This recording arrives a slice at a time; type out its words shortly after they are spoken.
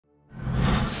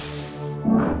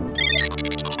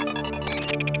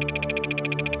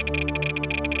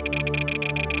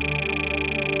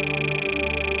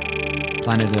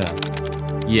Planet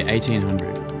Earth. Year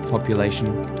 1800.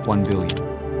 Population 1 billion.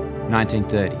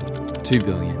 1930. 2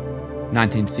 billion.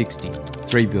 1960.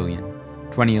 3 billion.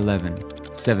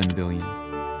 2011. 7 billion.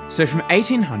 So from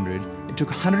 1800, it took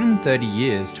 130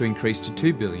 years to increase to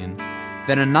 2 billion,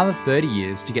 then another 30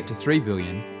 years to get to 3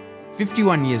 billion.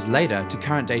 51 years later, to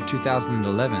current day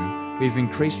 2011, we've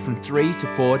increased from 3 to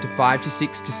 4 to 5 to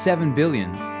 6 to 7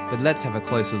 billion. But let's have a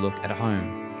closer look at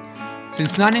home.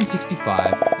 Since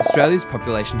 1965, Australia's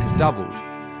population has doubled.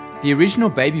 The original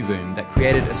baby boom that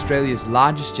created Australia's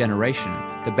largest generation,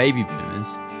 the baby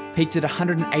boomers, peaked at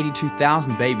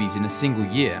 182,000 babies in a single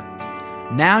year.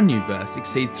 Now new births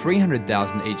exceed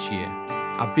 300,000 each year,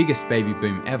 our biggest baby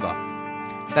boom ever.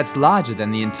 That's larger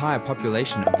than the entire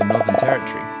population of the Northern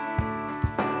Territory.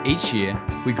 Each year,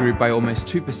 we grew by almost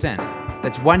 2%.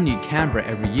 That's one new Canberra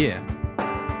every year.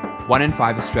 1 in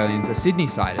 5 Australians are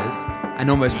Sydney-siders, and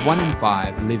almost 1 in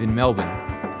 5 live in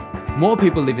Melbourne. More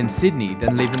people live in Sydney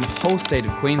than live in the whole state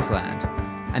of Queensland,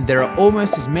 and there are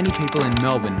almost as many people in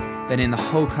Melbourne than in the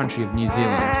whole country of New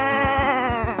Zealand.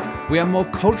 We are more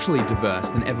culturally diverse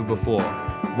than ever before.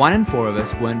 1 in 4 of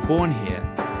us weren't born here,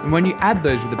 and when you add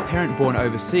those with a parent born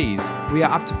overseas, we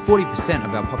are up to 40%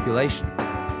 of our population.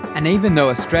 And even though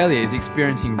Australia is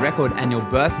experiencing record annual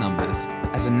birth numbers,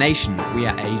 as a nation we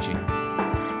are ageing.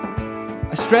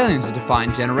 Australians are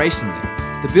defined generationally.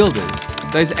 The builders,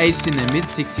 those aged in their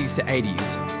mid-60s to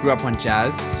 80s, grew up on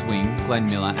jazz, swing, Glenn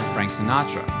Miller and Frank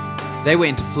Sinatra. They were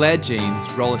into flared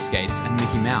jeans, roller skates and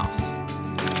Mickey Mouse.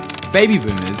 Baby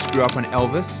boomers grew up on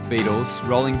Elvis, Beatles,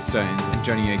 Rolling Stones and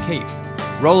Johnny O'Keefe.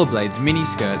 Rollerblades,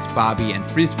 miniskirts, Barbie and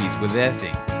Frisbees were their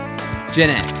thing. Gen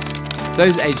X,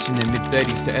 those aged in their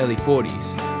mid-30s to early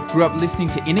 40s, grew up listening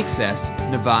to INXS,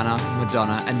 Nirvana,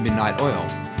 Madonna and Midnight Oil.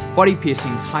 Body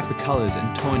piercings, hypercolours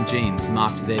and torn jeans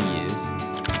marked their years.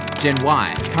 Gen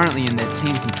Y, currently in their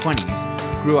teens and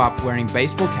 20s, grew up wearing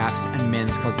baseball caps and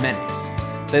men's cosmetics.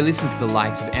 They listened to the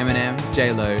likes of Eminem,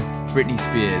 J-Lo, Britney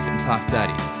Spears and Puff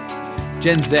Daddy.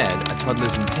 Gen Z are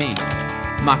toddlers and teens,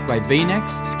 marked by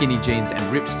V-necks, skinny jeans and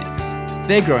ripsticks.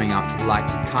 They're growing up to the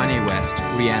likes of Kanye West,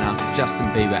 Rihanna, Justin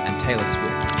Bieber and Taylor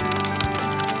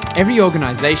Swift. Every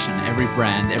organisation, every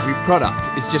brand, every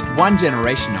product is just one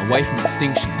generation away from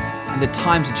extinction, and the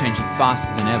times are changing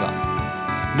faster than ever.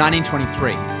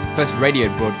 1923, first radio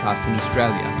broadcast in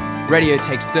Australia. Radio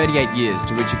takes 38 years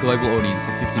to reach a global audience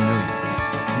of 50 million.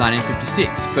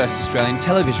 1956, first Australian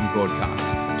television broadcast.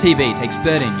 TV takes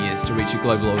 13 years to reach a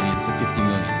global audience of 50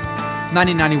 million.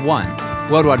 1991,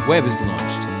 World Wide Web is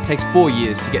launched. Takes 4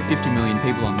 years to get 50 million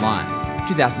people online.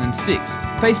 2006,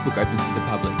 Facebook opens to the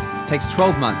public. Takes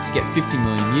 12 months to get 50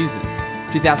 million users.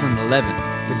 2011,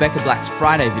 Rebecca Black's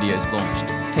Friday videos launched.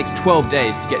 Takes 12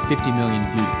 days to get 50 million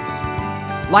views.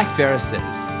 Like Ferris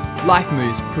says, life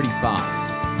moves pretty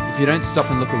fast. If you don't stop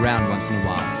and look around once in a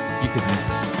while, you could miss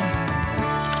it.